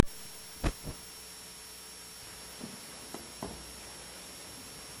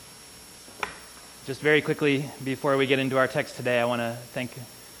Just very quickly, before we get into our text today, I want to thank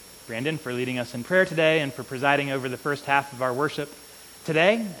Brandon for leading us in prayer today and for presiding over the first half of our worship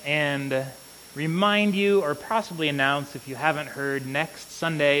today, and remind you, or possibly announce if you haven't heard, next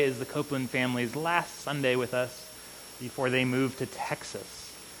Sunday is the Copeland family's last Sunday with us before they move to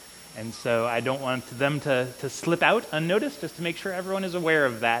Texas. And so I don't want them to slip out unnoticed, just to make sure everyone is aware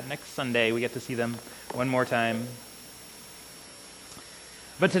of that. Next Sunday we get to see them one more time.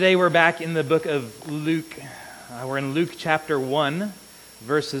 But today we're back in the book of Luke. We're in Luke chapter 1,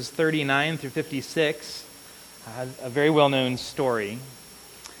 verses 39 through 56, a very well-known story.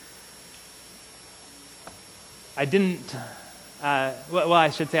 I didn't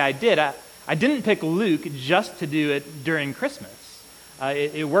pick Luke just to do it during Christmas.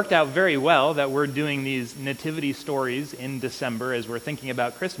 It worked out very well that we're doing these nativity stories in December as we're thinking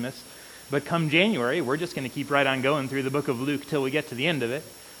about Christmas. But come January, we're just going to keep right on going through the book of Luke till we get to the end of it.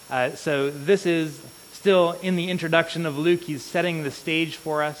 So this is still in the introduction of Luke. He's setting the stage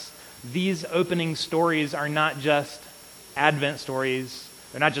for us. These opening stories are not just Advent stories.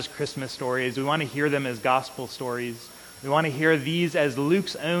 They're not just Christmas stories. We want to hear them as gospel stories. We want to hear these as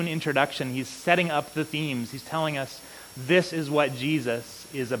Luke's own introduction. He's setting up the themes. He's telling us this is what Jesus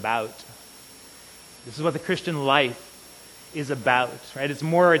is about. This is what the Christian life is about, right?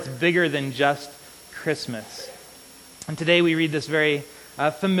 It's bigger than just Christmas. And today we read this very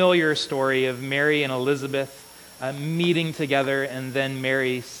familiar story of Mary and Elizabeth meeting together, and then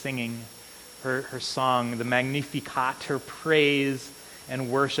Mary singing her song, the Magnificat, her praise and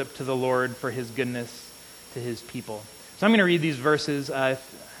worship to the Lord for his goodness to his people. So I'm going to read these verses.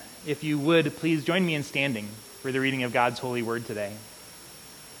 If you would, please join me in standing for the reading of God's holy word today.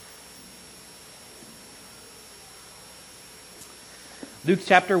 Luke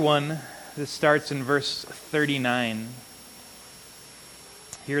chapter 1, this starts in verse 39.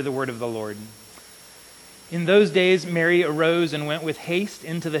 Hear the word of the Lord. In those days Mary arose and went with haste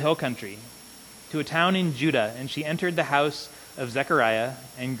into the hill country, to a town in Judah, and she entered the house of Zechariah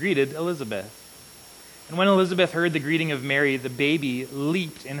and greeted Elizabeth. And when Elizabeth heard the greeting of Mary, the baby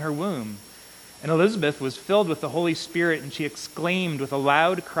leaped in her womb. And Elizabeth was filled with the Holy Spirit, and she exclaimed with a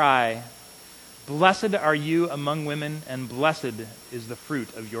loud cry, "Blessed are you among women, and blessed is the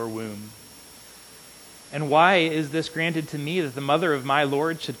fruit of your womb. And why is this granted to me, that the mother of my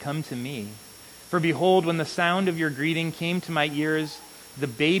Lord should come to me? For behold, when the sound of your greeting came to my ears, the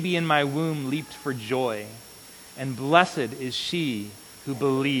baby in my womb leaped for joy. And blessed is she who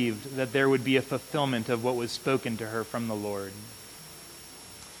believed that there would be a fulfillment of what was spoken to her from the Lord."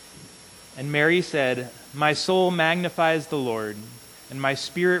 And Mary said, "My soul magnifies the Lord, and my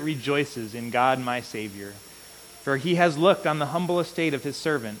spirit rejoices in God my Savior. For he has looked on the humble estate of his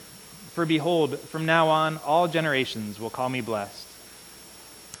servant. For behold, from now on all generations will call me blessed.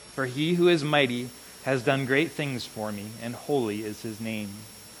 For he who is mighty has done great things for me, and holy is his name.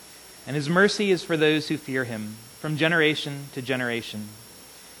 And his mercy is for those who fear him, from generation to generation.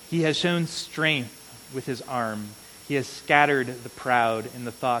 He has shown strength with his arm. He has scattered the proud in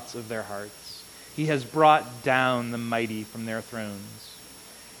the thoughts of their hearts. He has brought down the mighty from their thrones,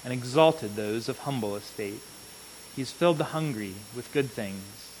 and exalted those of humble estate. He has filled the hungry with good things,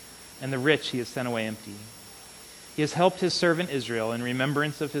 and the rich he has sent away empty. He has helped his servant Israel in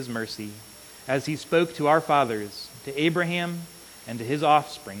remembrance of his mercy, as he spoke to our fathers, to Abraham, and to his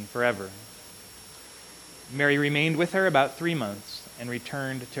offspring forever." Mary remained with her about 3 months and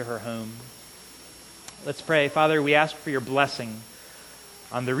returned to her home. Let's pray. Father, we ask for your blessing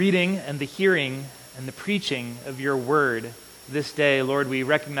on the reading and the hearing and the preaching of your word this day. Lord, we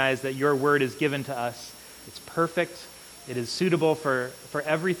recognize that your word is given to us. It's perfect. It is suitable for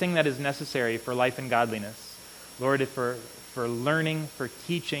everything that is necessary for life and godliness. Lord, for learning, for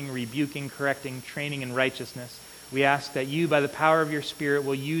teaching, rebuking, correcting, training in righteousness, we ask that you, by the power of your Spirit,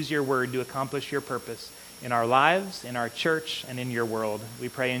 will use your word to accomplish your purpose in our lives, in our church, and in your world. We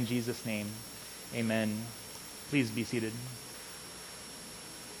pray in Jesus' name. Amen. Please be seated.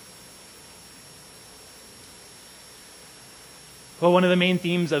 Well, one of the main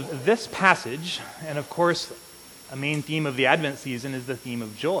themes of this passage, and of course a main theme of the Advent season, is the theme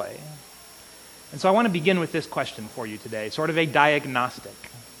of joy. And so I want to begin with this question for you today, sort of a diagnostic.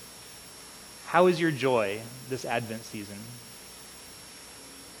 How is your joy this Advent season?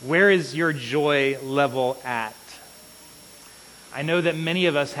 Where is your joy level at? I know that many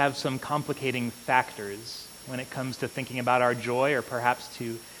of us have some complicating factors when it comes to thinking about our joy, or perhaps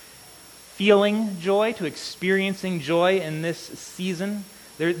to feeling joy, to experiencing joy in this season.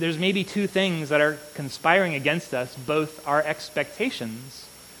 There's maybe two things that are conspiring against us, both our expectations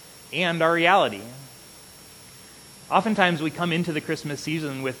and our reality. Oftentimes we come into the Christmas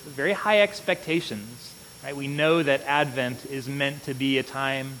season with very high expectations. Right? We know that Advent is meant to be a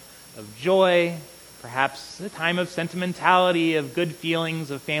time of joy, perhaps a time of sentimentality, of good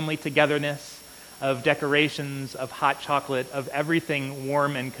feelings, of family togetherness, of decorations, of hot chocolate, of everything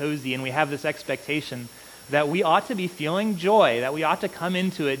warm and cozy. And we have this expectation that we ought to be feeling joy, that we ought to come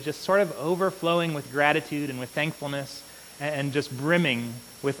into it just sort of overflowing with gratitude and with thankfulness and just brimming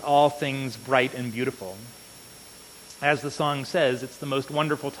with all things bright and beautiful. As the song says, it's the most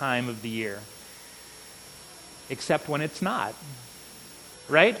wonderful time of the year. Except when it's not.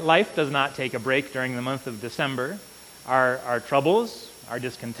 Right? Life does not take a break during the month of December. Our troubles, our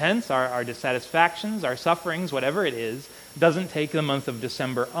discontents, our dissatisfactions, our sufferings, whatever it is, doesn't take the month of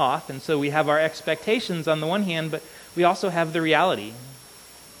December off. And so we have our expectations on the one hand, but we also have the reality.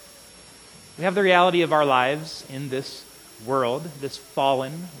 We have the reality of our lives in this world, this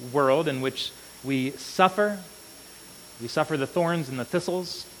fallen world in which we suffer. We suffer the thorns and the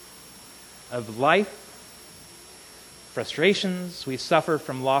thistles of life, frustrations. We suffer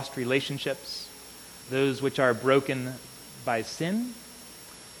from lost relationships, those which are broken by sin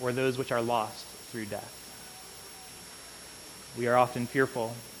or those which are lost through death. We are often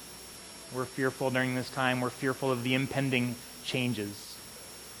fearful. We're fearful during this time. We're fearful of the impending changes.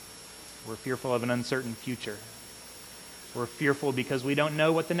 We're fearful of an uncertain future. We're fearful because we don't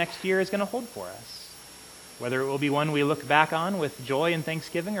know what the next year is going to hold for us. Whether it will be one we look back on with joy and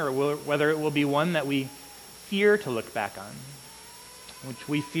thanksgiving, or whether it will be one that we fear to look back on, which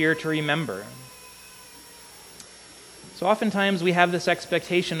we fear to remember. So oftentimes we have this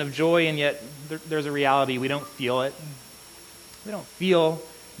expectation of joy, and yet there's a reality. We don't feel it. We don't feel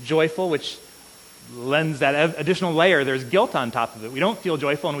joyful, which lends that additional layer. There's guilt on top of it. We don't feel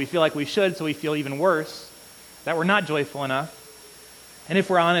joyful, and we feel like we should, so we feel even worse that we're not joyful enough. And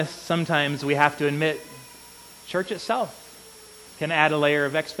if we're honest, sometimes we have to admit church itself can add a layer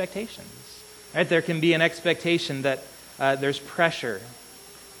of expectations. Right? There can be an expectation that there's pressure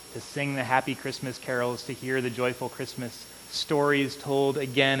to sing the happy Christmas carols, to hear the joyful Christmas stories told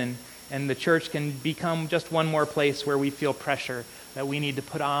again, and the church can become just one more place where we feel pressure that we need to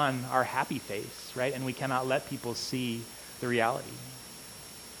put on our happy face, right? And we cannot let people see the reality.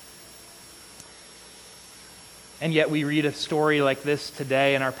 And yet we read a story like this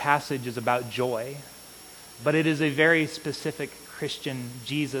today, and our passage is about joy. But it is a very specific Christian,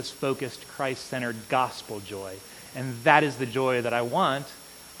 Jesus-focused, Christ-centered gospel joy. And that is the joy that I want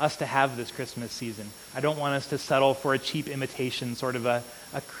us to have this Christmas season. I don't want us to settle for a cheap imitation, sort of a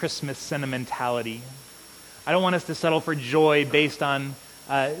Christmas sentimentality. I don't want us to settle for joy based on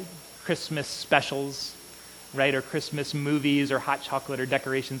Christmas specials, right, or Christmas movies or hot chocolate or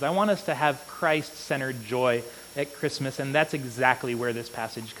decorations. I want us to have Christ-centered joy at Christmas, and that's exactly where this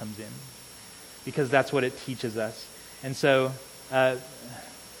passage comes in, because that's what it teaches us. And so,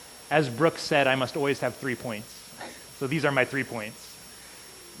 as Brooke said, I must always have 3 points. So these are my 3 points.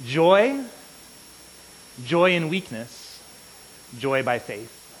 Joy, joy in weakness, joy by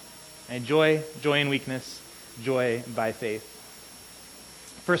faith. And joy in weakness, joy by faith.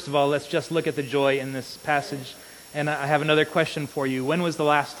 First of all, let's just look at the joy in this passage. And I have another question for you. When was the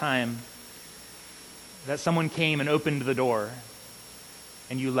last time that someone came and opened the door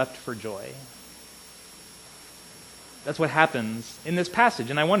and you leapt for joy? That's what happens in this passage.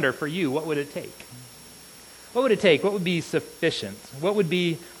 And I wonder, for you, what would it take? What would it take? What would be sufficient? What would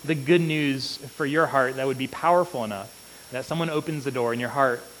be the good news for your heart that would be powerful enough that someone opens the door and your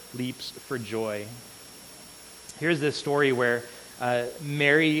heart leaps for joy? Here's this story where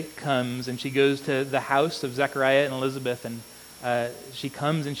Mary comes and she goes to the house of Zechariah and Elizabeth, and she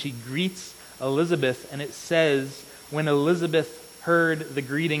comes and she greets Elizabeth, and it says, when Elizabeth heard the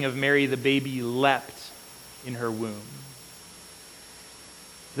greeting of Mary, the baby leapt in her womb.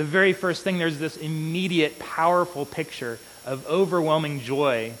 The very first thing, there's this immediate, powerful picture of overwhelming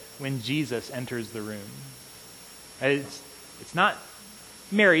joy when Jesus enters the room. It's not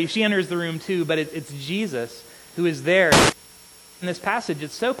Mary, she enters the room too, but it's Jesus who is there. In this passage,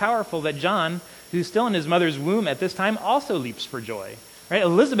 it's so powerful that John, who's still in his mother's womb at this time, also leaps for joy. Right?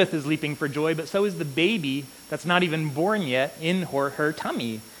 Elizabeth is leaping for joy, but so is the baby that's not even born yet in her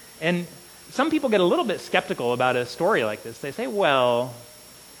tummy. And some people get a little bit skeptical about a story like this. They say, well,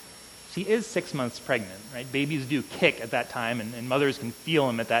 she is 6 months pregnant, right? Babies do kick at that time, and mothers can feel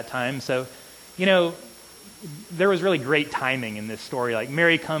them at that time. So, there was really great timing in this story. Like,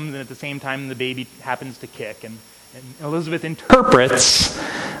 Mary comes, and at the same time, the baby happens to kick. And Elizabeth interprets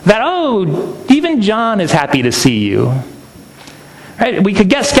that, even John is happy to see you. Right? We could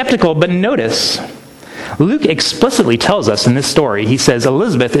get skeptical, but notice, Luke explicitly tells us in this story, he says,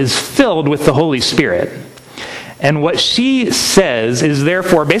 Elizabeth is filled with the Holy Spirit. And what she says is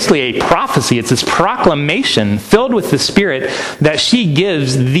therefore basically a prophecy. It's this proclamation filled with the Spirit that she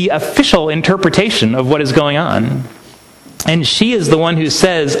gives the official interpretation of what is going on. And she is the one who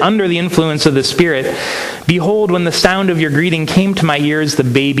says, under the influence of the Spirit, "Behold, when the sound of your greeting came to my ears, the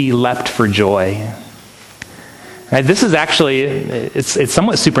baby leapt for joy." Right, this is actually, it's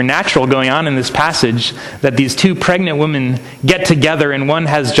somewhat supernatural going on in this passage, that these two pregnant women get together, and one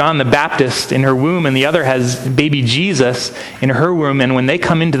has John the Baptist in her womb and the other has baby Jesus in her womb. And when they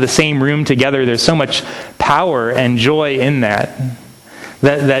come into the same room together, there's so much power and joy in that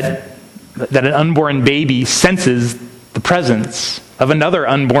an unborn baby senses the presence of another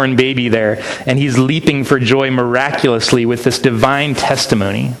unborn baby there, and he's leaping for joy miraculously with this divine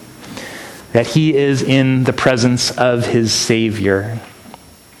testimony that he is in the presence of his Savior.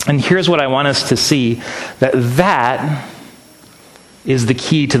 And here's what I want us to see, that is the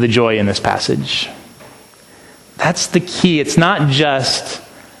key to the joy in this passage. That's the key. It's not just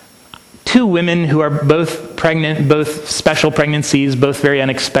two women who are both pregnant, both special pregnancies, both very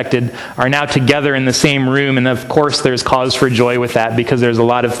unexpected, are now together in the same room. And of course, there's cause for joy with that because there's a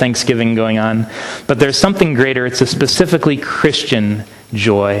lot of thanksgiving going on. But there's something greater. It's a specifically Christian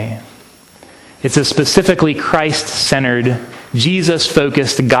joy. It's a specifically Christ-centered,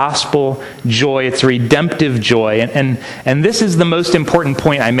 Jesus-focused gospel joy. It's a redemptive joy. And this is the most important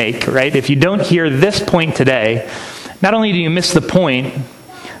point I make, right? If you don't hear this point today, not only do you miss the point,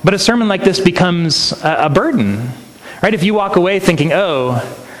 but a sermon like this becomes a burden, right? If you walk away thinking, oh,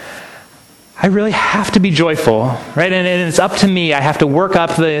 I really have to be joyful, right? And it's up to me. I have to work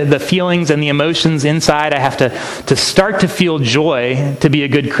up the feelings and the emotions inside. I have to start to feel joy to be a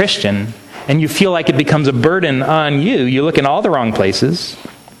good Christian. And you feel like it becomes a burden on you. You look in all the wrong places,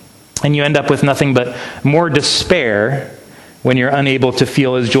 and you end up with nothing but more despair when you're unable to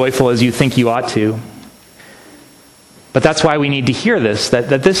feel as joyful as you think you ought to. But that's why we need to hear this, that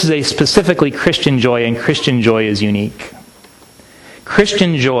this is a specifically Christian joy, and Christian joy is unique.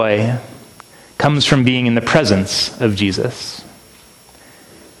 Christian joy comes from being in the presence of Jesus.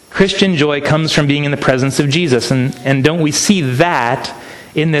 Christian joy comes from being in the presence of Jesus. And don't we see that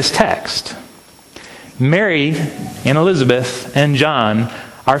in this text? Mary and Elizabeth and John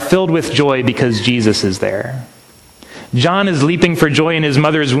are filled with joy because Jesus is there. John is leaping for joy in his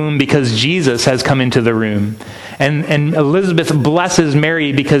mother's womb because Jesus has come into the room. And Elizabeth blesses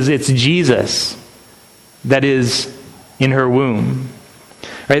Mary because it's Jesus that is in her womb.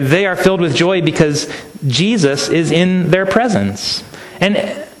 Right? They are filled with joy because Jesus is in their presence.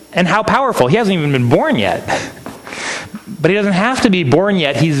 And how powerful. He hasn't even been born yet. But he doesn't have to be born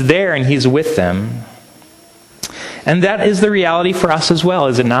yet. He's there and he's with them. And that is the reality for us as well,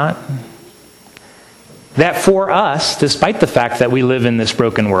 is it not? That for us, despite the fact that we live in this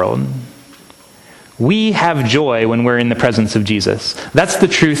broken world, we have joy when we're in the presence of Jesus. That's the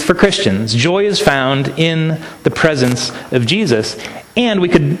truth for Christians. Joy is found in the presence of Jesus. And we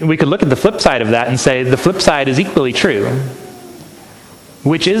could look at the flip side of that and say the flip side is equally true.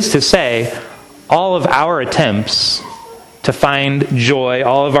 Which is to say, all of our attempts to find joy,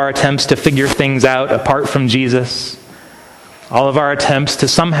 all of our attempts to figure things out apart from Jesus, all of our attempts to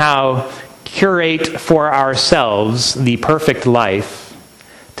somehow curate for ourselves the perfect life,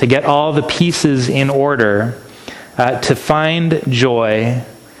 to get all the pieces in order, to find joy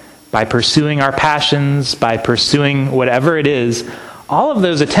by pursuing our passions, by pursuing whatever it is, all of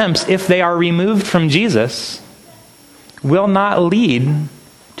those attempts, if they are removed from Jesus, will not lead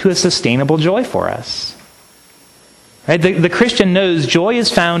to a sustainable joy for us. Right? The Christian knows joy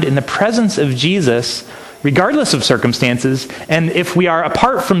is found in the presence of Jesus, regardless of circumstances. And if we are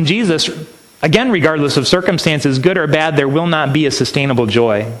apart from Jesus, again, regardless of circumstances, good or bad, there will not be a sustainable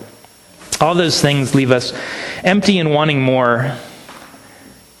joy. All those things leave us empty and wanting more.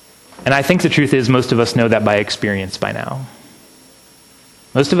 And I think the truth is most of us know that by experience by now.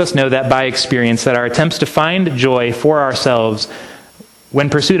 Most of us know that by experience, that our attempts to find joy for ourselves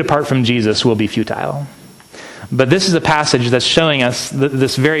when pursued apart from Jesus will be futile. But this is a passage that's showing us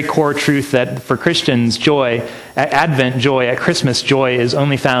this very core truth that for Christians, joy, at Advent joy, at Christmas joy, is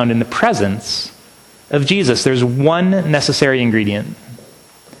only found in the presence of Jesus. There's one necessary ingredient.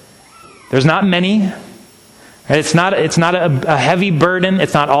 There's not many. Right? It's not a heavy burden.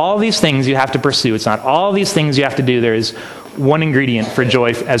 It's not all these things you have to pursue. It's not all these things you have to do. There is one ingredient for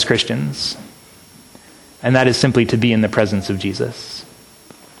joy as Christians. And that is simply to be in the presence of Jesus.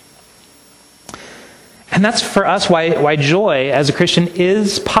 And that's for us why joy as a Christian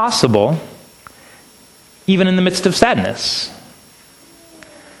is possible even in the midst of sadness.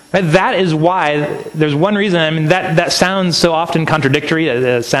 Right? That is why, there's one reason, I mean, that sounds so often contradictory.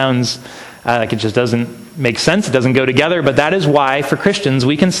 It sounds like it just doesn't make sense. It doesn't go together. But that is why, for Christians,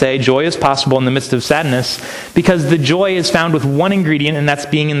 we can say joy is possible in the midst of sadness, because the joy is found with one ingredient, and that's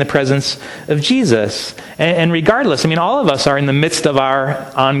being in the presence of Jesus. And regardless, I mean, all of us are in the midst of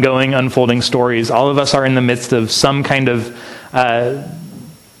our ongoing, unfolding stories. All of us are in the midst of some kind of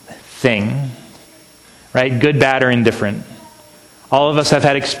thing, right? Good, bad, or indifferent. All of us have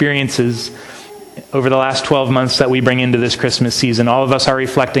had experiences over the last 12 months that we bring into this Christmas season. All of us are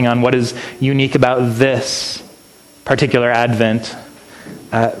reflecting on what is unique about this particular Advent.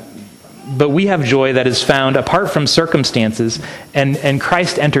 But we have joy that is found apart from circumstances, and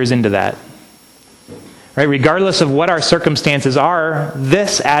Christ enters into that. Right? Regardless of what our circumstances are,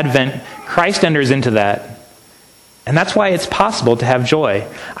 this Advent, Christ enters into that. And that's why it's possible to have joy.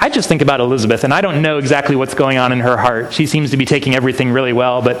 I just think about Elizabeth, and I don't know exactly what's going on in her heart. She seems to be taking everything really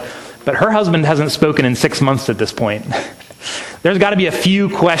well, but her husband hasn't spoken in 6 months at this point. There's got to be a few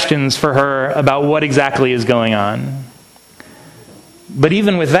questions for her about what exactly is going on. But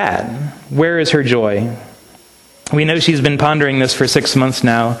even with that, where is her joy? We know she's been pondering this for 6 months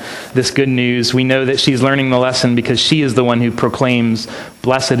now, this good news. We know that she's learning the lesson because she is the one who proclaims,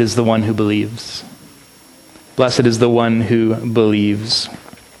 "Blessed is the one who believes." Blessed is the one who believes.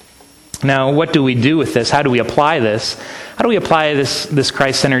 Now, what do we do with this? How do we apply this? How do we apply this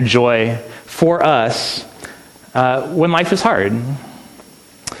Christ-centered joy for us when life is hard?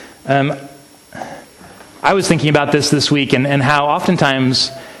 I was thinking about this week and how oftentimes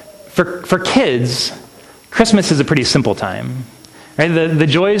for kids, Christmas is a pretty simple time. Right? The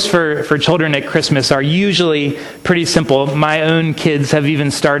joys for children at Christmas are usually pretty simple. My own kids have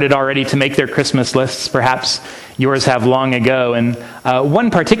even started already to make their Christmas lists. Perhaps yours have long ago. And one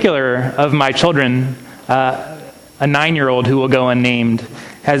particular of my children, a 9-year-old who will go unnamed,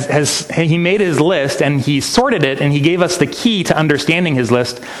 he made his list and he sorted it and he gave us the key to understanding his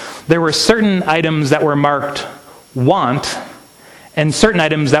list. There were certain items that were marked want and certain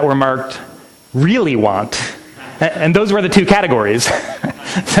items that were marked really want. And those were the two categories.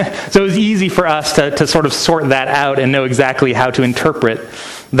 So it was easy for us to sort of sort that out and know exactly how to interpret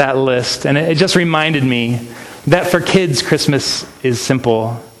that list. And it just reminded me that for kids, Christmas is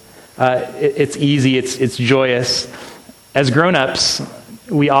simple. It's easy. It's joyous. As grown-ups,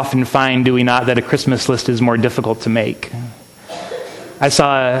 we often find, do we not, that a Christmas list is more difficult to make. I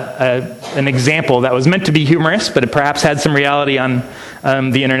saw an example that was meant to be humorous, but it perhaps had some reality on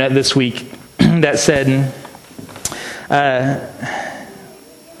the internet this week that said...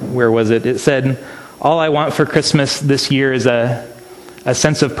 where was it? It said, "All I want for Christmas this year is a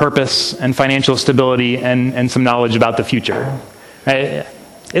sense of purpose and financial stability and some knowledge about the future." Right?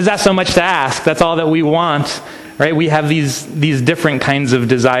 Is that so much to ask? That's all that we want, right? We have these different kinds of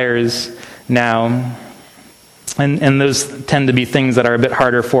desires now. And those tend to be things that are a bit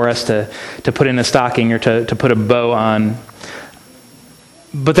harder for us to put in a stocking or to put a bow on.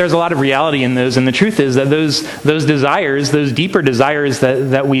 But there's a lot of reality in those, and the truth is that those desires, those deeper desires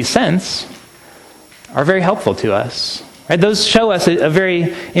that we sense, are very helpful to us. Right? Those show us a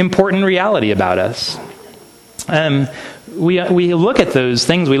very important reality about us. We look at those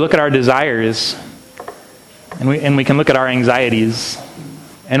things, we look at our desires, and we can look at our anxieties,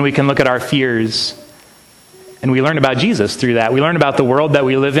 and we can look at our fears, and we learn about Jesus through that. We learn about the world that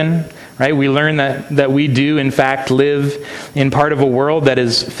we live in. Right? We learn that we do, in fact, live in part of a world that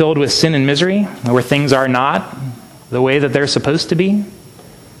is filled with sin and misery, where things are not the way that they're supposed to be.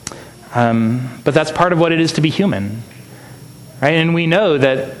 But that's part of what it is to be human. Right? And we know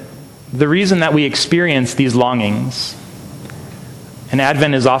that the reason that we experience these longings, and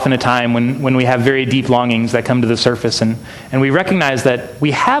Advent is often a time when we have very deep longings that come to the surface, and we recognize that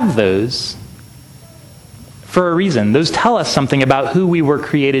we have those for a reason. Those tell us something about who we were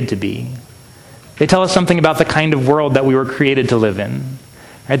created to be. They tell us something about the kind of world that we were created to live in.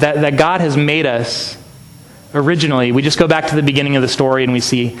 Right? That God has made us originally. We just go back to the beginning of the story and we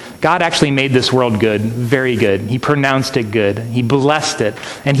see God actually made this world good, very good. He pronounced it good. He blessed it.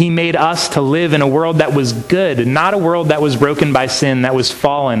 And he made us to live in a world that was good, not a world that was broken by sin, that was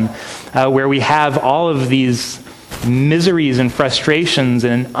fallen, where we have all of these miseries and frustrations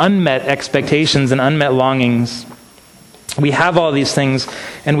and unmet expectations and unmet longings. We have all these things,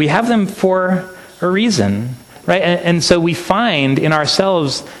 and we have them for a reason, right? And so we find in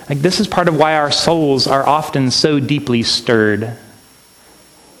ourselves, like, this is part of why our souls are often so deeply stirred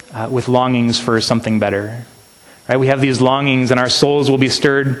with longings for something better, right? We have these longings, and our souls will be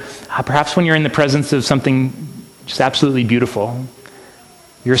stirred perhaps when you're in the presence of something just absolutely beautiful.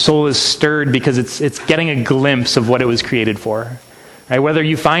 Your soul is stirred because it's getting a glimpse of what it was created for. Right? Whether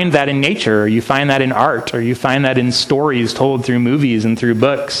you find that in nature, or you find that in art, or you find that in stories told through movies and through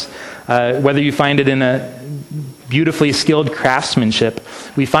books, whether you find it in a beautifully skilled craftsmanship,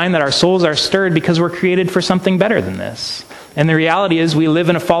 we find that our souls are stirred because we're created for something better than this. And the reality is we live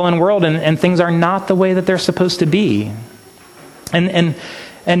in a fallen world, and things are not the way that they're supposed to be. And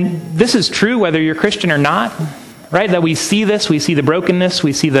this is true whether you're Christian or not, right? That we see this, we see the brokenness,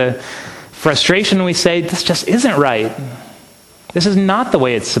 we see the frustration, and we say, this just isn't right. This is not the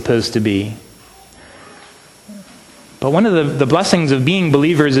way it's supposed to be. But one of the blessings of being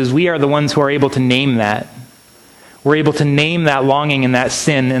believers is we are the ones who are able to name that. We're able to name that longing and that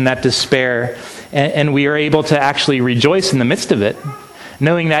sin and that despair, and we are able to actually rejoice in the midst of it,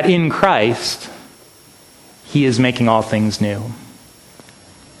 knowing that in Christ, He is making all things new.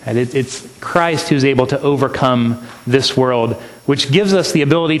 And it's Christ who's able to overcome this world, which gives us the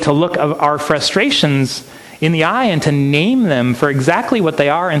ability to look at our frustrations in the eye and to name them for exactly what they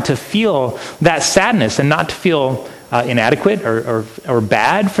are, and to feel that sadness, and not to feel inadequate or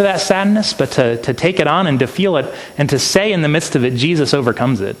bad for that sadness, but to take it on and to feel it, and to say in the midst of it, Jesus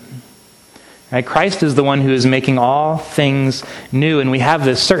overcomes it. Right? Christ is the one who is making all things new, and we have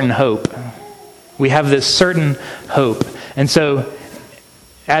this certain hope. We have this certain hope. And so,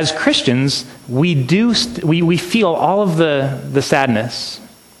 as Christians, we feel all of the sadness.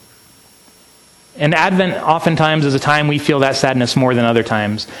 And Advent oftentimes is a time we feel that sadness more than other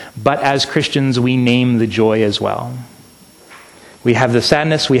times. But as Christians, we name the joy as well. We have the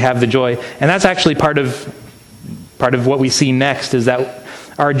sadness, we have the joy. And that's actually part of what we see next, is that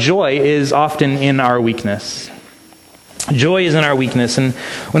our joy is often in our weakness. Joy is in our weakness. And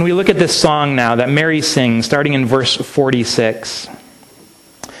when we look at this song now that Mary sings, starting in verse 46,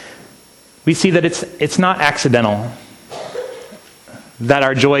 we see that it's not accidental that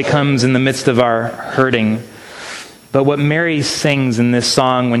our joy comes in the midst of our hurting. But what Mary sings in this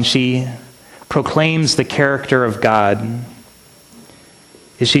song when she proclaims the character of God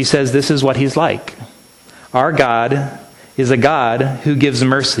is she says, this is what He's like. Our God is a God who gives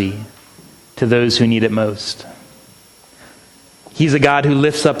mercy to those who need it most. He's a God who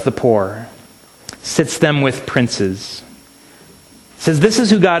lifts up the poor, sits them with princes. Says this is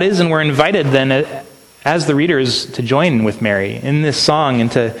who God is, and we're invited then as the readers to join with Mary in this song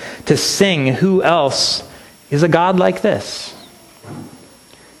and to sing, who else is a God like this?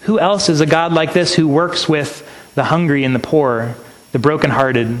 Who else is a God like this who works with the hungry and the poor, the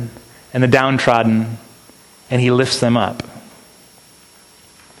brokenhearted and the downtrodden, and He lifts them up?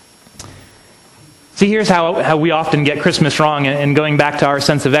 See, here's how we often get Christmas wrong, and going back to our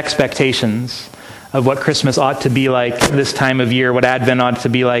sense of expectations of what Christmas ought to be like this time of year, what Advent ought to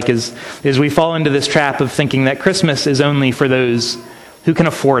be like, is we fall into this trap of thinking that Christmas is only for those who can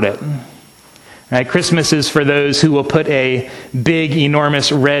afford it. Right? Christmas is for those who will put a big,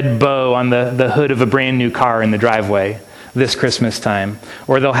 enormous red bow on the hood of a brand new car in the driveway this Christmas time.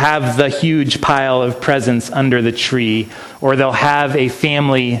 Or they'll have the huge pile of presents under the tree. Or they'll have a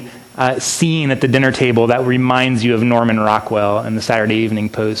family scene at the dinner table that reminds you of Norman Rockwell and the Saturday Evening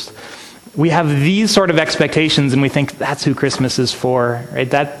Post. We have these sort of expectations, and we think that's who Christmas is for, right?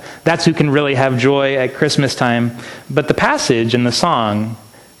 That's who can really have joy at Christmas time. But the passage and the song,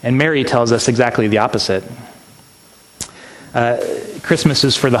 and Mary tells us exactly the opposite. Christmas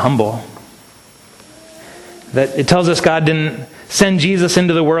is for the humble. That it tells us God didn't send Jesus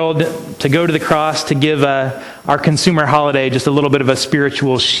into the world to go to the cross to give our consumer holiday just a little bit of a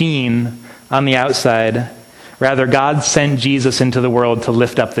spiritual sheen on the outside. Rather, God sent Jesus into the world to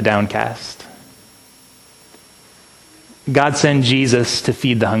lift up the downcast. God sent Jesus to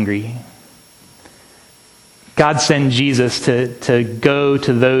feed the hungry. God sent Jesus to go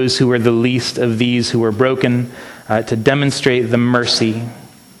to those who were the least of these who were broken, to demonstrate the mercy,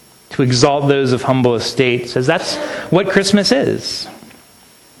 to exalt those of humble estate. Says that's what Christmas is.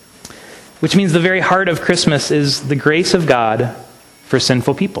 Which means the very heart of Christmas is the grace of God for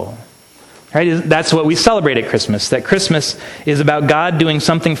sinful people. Right? That's what we celebrate at Christmas, that Christmas is about God doing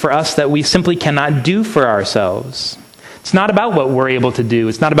something for us that we simply cannot do for ourselves. It's not about what we're able to do.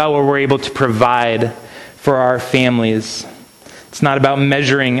 It's not about what we're able to provide for our families. It's not about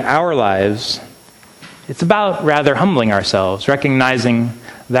measuring our lives. It's about rather humbling ourselves, recognizing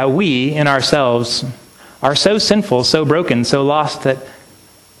that we in ourselves are so sinful, so broken, so lost that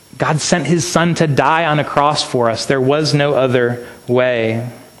God sent His Son to die on a cross for us. There was no other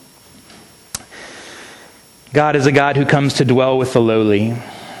way. God is a God who comes to dwell with the lowly.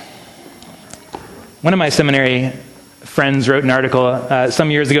 One of my seminary Friends wrote an article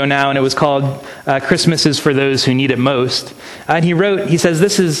some years ago now, and it was called Christmas is for Those Who Need It Most. And he says,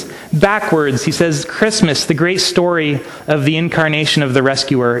 this is backwards. He says, Christmas, the great story of the incarnation of the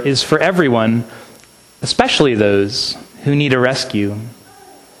rescuer, is for everyone, especially those who need a rescue.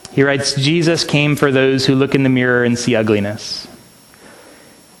 He writes, Jesus came for those who look in the mirror and see ugliness.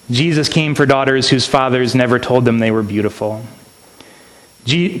 Jesus came for daughters whose fathers never told them they were beautiful.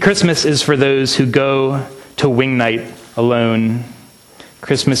 Christmas is for those who go to wing night alone.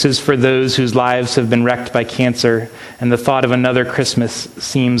 Christmas is for those whose lives have been wrecked by cancer, and the thought of another Christmas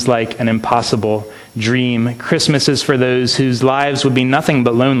seems like an impossible dream. Christmas is for those whose lives would be nothing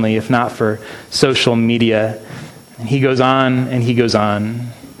but lonely if not for social media. And he goes on and he goes on.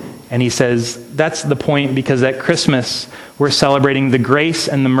 And he says, that's the point, because at Christmas, we're celebrating the grace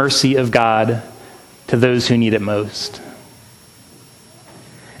and the mercy of God to those who need it most.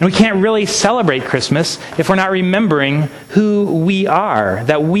 And we can't really celebrate Christmas if we're not remembering who we are,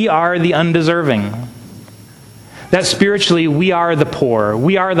 that we are the undeserving, that spiritually we are the poor,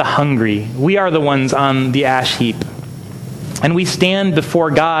 we are the hungry, we are the ones on the ash heap. And we stand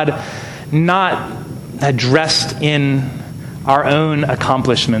before God not dressed in our own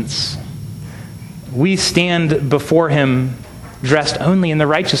accomplishments. We stand before him dressed only in the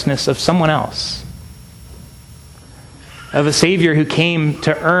righteousness of someone else, of a Savior who came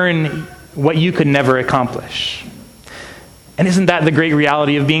to earn what you could never accomplish. And isn't that the great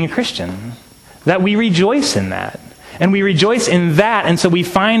reality of being a Christian? That we rejoice in that. And we rejoice in that, and so we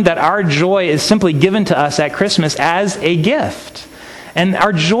find that our joy is simply given to us at Christmas as a gift. And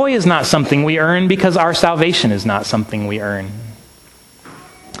our joy is not something we earn, because our salvation is not something we earn.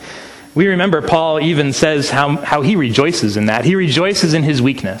 We remember Paul even says how he rejoices in that. He rejoices in his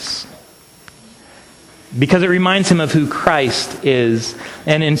weakness, because it reminds him of who Christ is.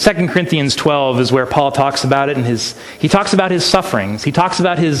 And in 2 Corinthians 12 is where Paul talks about it, and he talks about his sufferings. He talks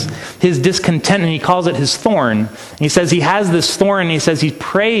about his discontent, and he calls it his thorn. And he says he has this thorn, and he says he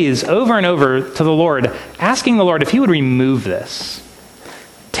prays over and over to the Lord, asking the Lord if he would remove this.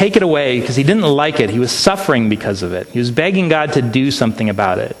 Take it away, because he didn't like it. He was suffering because of it. He was begging God to do something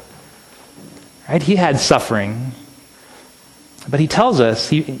about it. Right? He had suffering. But he tells us,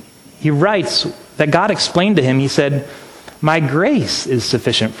 he writes that God explained to him, he said, my grace is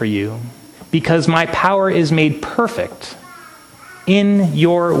sufficient for you, because my power is made perfect in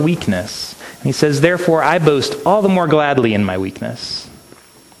your weakness. And he says, therefore I boast all the more gladly in my weakness.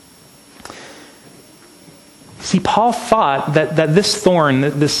 See, Paul thought that this thorn,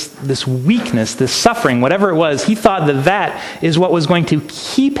 this weakness, this suffering, whatever it was, he thought that is what was going to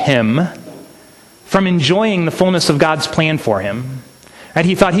keep him from enjoying the fullness of God's plan for him. Right?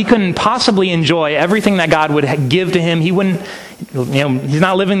 He thought he couldn't possibly enjoy everything that God would give to him. He wouldn't, he's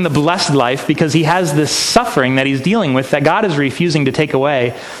not living the blessed life because he has this suffering that he's dealing with that God is refusing to take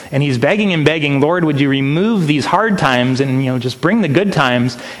away. And he's begging and begging, Lord, would you remove these hard times and just bring the good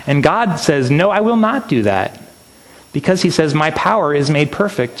times? And God says, no, I will not do that. Because he says, my power is made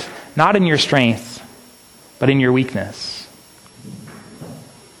perfect, not in your strength, but in your weakness.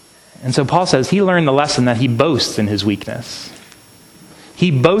 And so Paul says he learned the lesson that he boasts in his weakness. He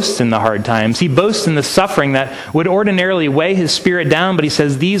boasts in the hard times. He boasts in the suffering that would ordinarily weigh his spirit down, but he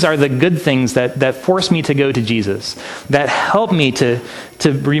says these are the good things that force me to go to Jesus, that help me to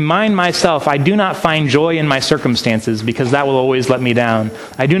remind myself I do not find joy in my circumstances because that will always let me down.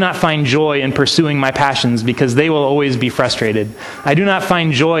 I do not find joy in pursuing my passions because they will always be frustrated. I do not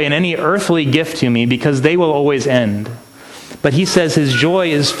find joy in any earthly gift to me because they will always end. But he says his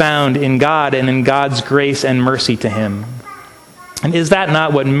joy is found in God and in God's grace and mercy to him. And is that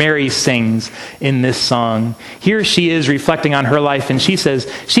not what Mary sings in this song? Here she is reflecting on her life, and she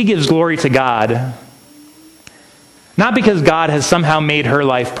says she gives glory to God. Not because God has somehow made her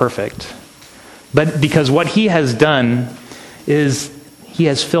life perfect, but because what he has done is he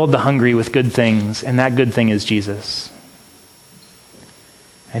has filled the hungry with good things, and that good thing is Jesus.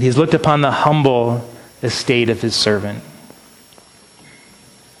 And he's looked upon the humble estate of his servant.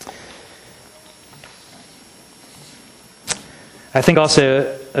 I think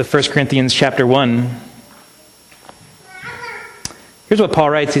also of 1 Corinthians chapter 1. Here's what Paul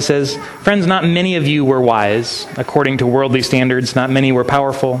writes. He says, friends, not many of you were wise according to worldly standards. Not many were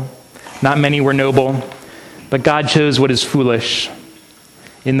powerful. Not many were noble. But God chose what is foolish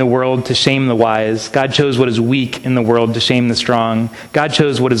in the world to shame the wise. God chose what is weak in the world to shame the strong. God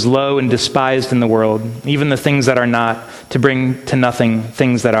chose what is low and despised in the world, even the things that are not, to bring to nothing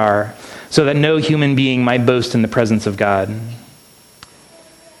things that are, so that no human being might boast in the presence of God.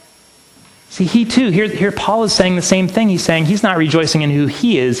 See, he too, here Paul is saying the same thing. He's saying he's not rejoicing in who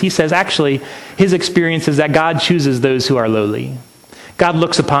he is. He says actually his experience is that God chooses those who are lowly. God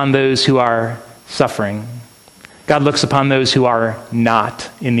looks upon those who are suffering. God looks upon those who are not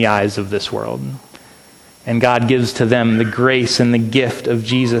in the eyes of this world. And God gives to them the grace and the gift of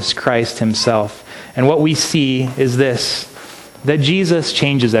Jesus Christ himself. And what we see is this, that Jesus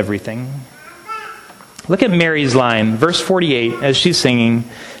changes everything. Look at Mary's line, verse 48, as she's singing.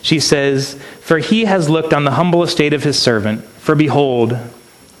 She says, "For he has looked on the humble estate of his servant. For behold,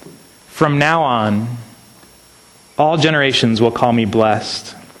 from now on, all generations will call me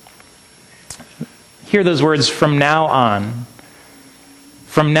blessed." Hear those words, from now on.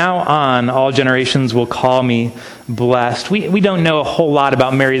 From now on, all generations will call me blessed. We don't know a whole lot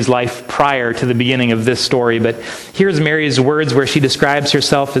about Mary's life prior to the beginning of this story, but here's Mary's words where she describes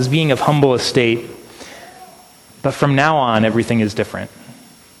herself as being of humble estate. But from now on, everything is different.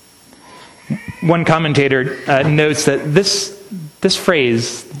 One commentator notes that this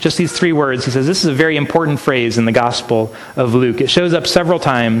phrase, just these 3 words, he says this is a very important phrase in the Gospel of Luke. It shows up several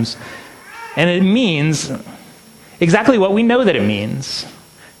times, and it means exactly what we know that it means.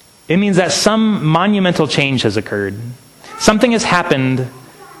 It means that some monumental change has occurred. Something has happened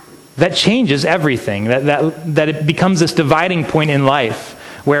that changes everything, that it becomes this dividing point in life,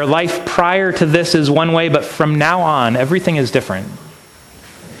 where life prior to this is one way, but from now on, everything is different.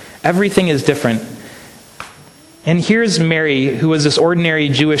 Everything is different. And here's Mary, who was this ordinary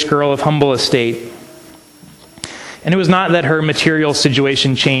Jewish girl of humble estate. And it was not that her material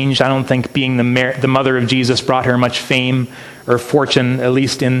situation changed. I don't think being the mother of Jesus brought her much fame or fortune, at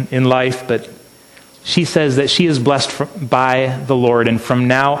least in life. But she says that she is blessed by the Lord. And from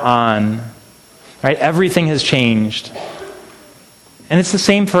now on, right, everything has changed. And it's the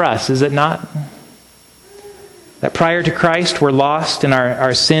same for us, is it not? That prior to Christ, we're lost in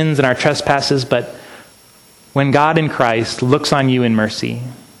our sins and our trespasses, but when God in Christ looks on you in mercy,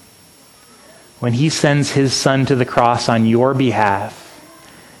 when he sends his Son to the cross on your behalf,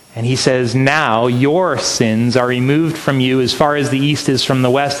 and he says, now your sins are removed from you as far as the east is from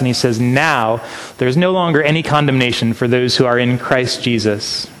the west, and he says, now there's no longer any condemnation for those who are in Christ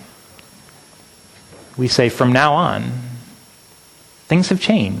Jesus. We say, from now on, things have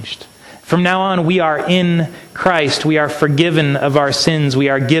changed. From now on, we are in Christ. We are forgiven of our sins. We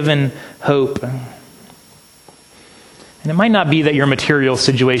are given hope. And it might not be that your material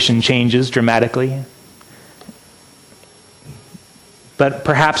situation changes dramatically. But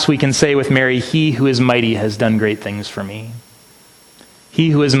perhaps we can say with Mary, he who is mighty has done great things for me.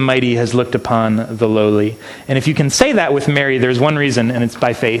 He who is mighty has looked upon the lowly. And if you can say that with Mary, there's one reason, and it's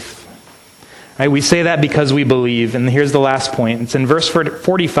by faith. Right, we say that because we believe, and here's the last point. It's in verse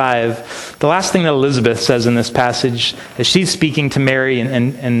 45, the last thing that Elizabeth says in this passage, as she's speaking to Mary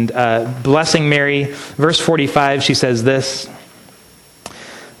and blessing Mary. Verse 45, she says this,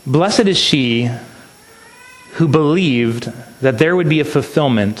 "Blessed is she who believed that there would be a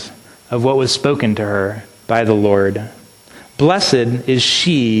fulfillment of what was spoken to her by the Lord." Blessed is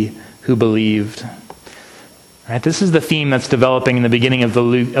she who believed. Right, this is the theme that's developing in the beginning of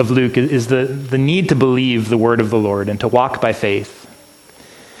Luke, is the need to believe the word of the Lord and to walk by faith.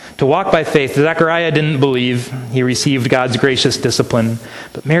 To walk by faith. Zechariah didn't believe. He received God's gracious discipline.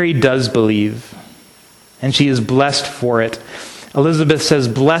 But Mary does believe. And she is blessed for it. Elizabeth says,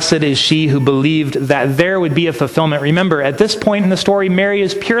 blessed is she who believed that there would be a fulfillment. Remember, at this point in the story, Mary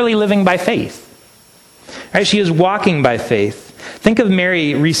is purely living by faith. Right, she is walking by faith. Think of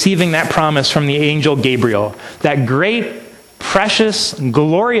Mary receiving that promise from the angel Gabriel, that great, precious,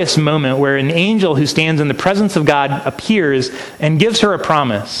 glorious moment where an angel who stands in the presence of God appears and gives her a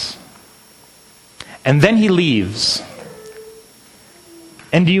promise. And then he leaves.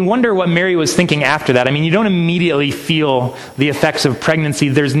 And do you wonder what Mary was thinking after that? I mean, you don't immediately feel the effects of pregnancy.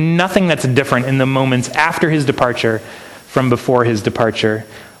 There's nothing that's different in the moments after his departure from before his departure.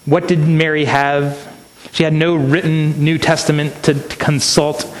 What did Mary have? She had no written New Testament to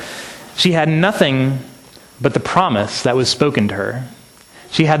consult. She had nothing but the promise that was spoken to her.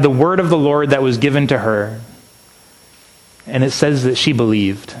 She had the word of the Lord that was given to her. And it says that she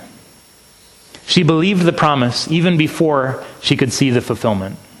believed. She believed the promise even before she could see the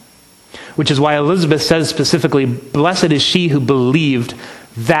fulfillment. Which is why Elizabeth says specifically, blessed is she who believed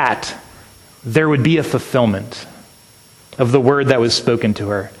that there would be a fulfillment of the word that was spoken to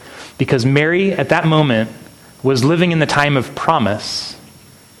her. Because Mary, at that moment, was living in the time of promise,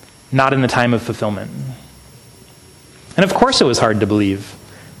 not in the time of fulfillment. And of course it was hard to believe.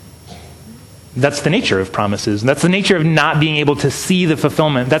 That's the nature of promises. That's the nature of not being able to see the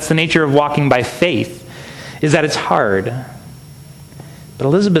fulfillment. That's the nature of walking by faith, is that it's hard. But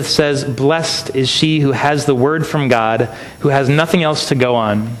Elizabeth says, blessed is she who has the word from God, who has nothing else to go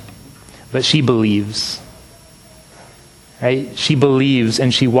on, but she believes. Right? She believes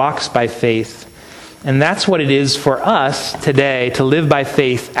and she walks by faith. And that's what it is for us today to live by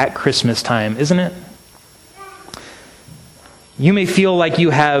faith at Christmas time, isn't it? You may feel like you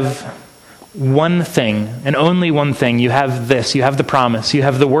have one thing, and only one thing. You have this. You have the promise. You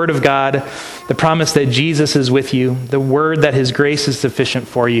have the word of God, the promise that Jesus is with you, the word that his grace is sufficient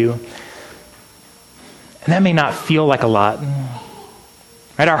for you. And that may not feel like a lot.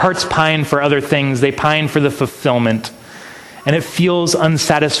 Right? Our hearts pine for other things. They pine for the fulfillment. And it feels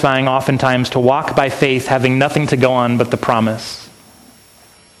unsatisfying oftentimes to walk by faith having nothing to go on but the promise.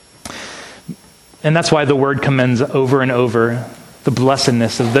 And that's why the word commends over and over the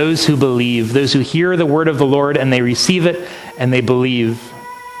blessedness of those who believe, those who hear the word of the Lord and they receive it and they believe.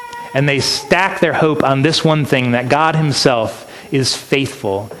 And they stack their hope on this one thing, that God himself is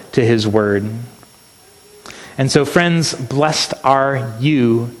faithful to his word. And so, friends, blessed are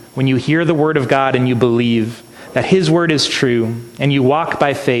you when you hear the word of God and you believe that his word is true, and you walk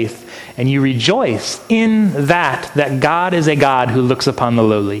by faith, and you rejoice in that God is a God who looks upon the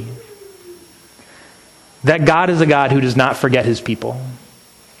lowly. That God is a God who does not forget his people,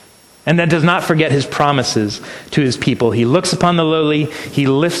 and that does not forget his promises to his people. He looks upon the lowly, he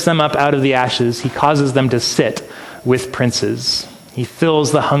lifts them up out of the ashes, he causes them to sit with princes. He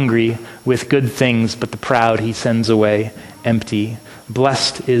fills the hungry with good things, but the proud he sends away empty.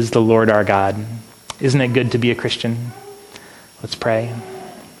 Blessed is the Lord our God. Isn't it good to be a Christian? Let's pray.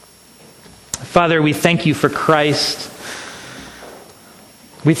 Father, we thank you for Christ.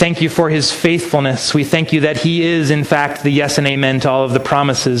 We thank you for his faithfulness. We thank you that he is, in fact, the yes and amen to all of the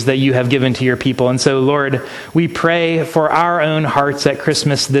promises that you have given to your people. And so, Lord, we pray for our own hearts at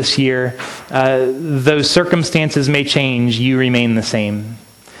Christmas this year. Though circumstances may change, you remain the same.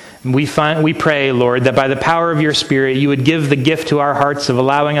 We pray, Lord, that by the power of your Spirit, you would give the gift to our hearts of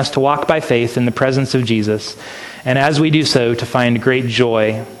allowing us to walk by faith in the presence of Jesus. And as we do so, to find great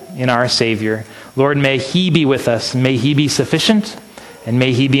joy in our Savior. Lord, may he be with us. May he be sufficient, and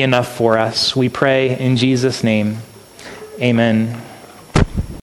may he be enough for us. We pray in Jesus' name. Amen.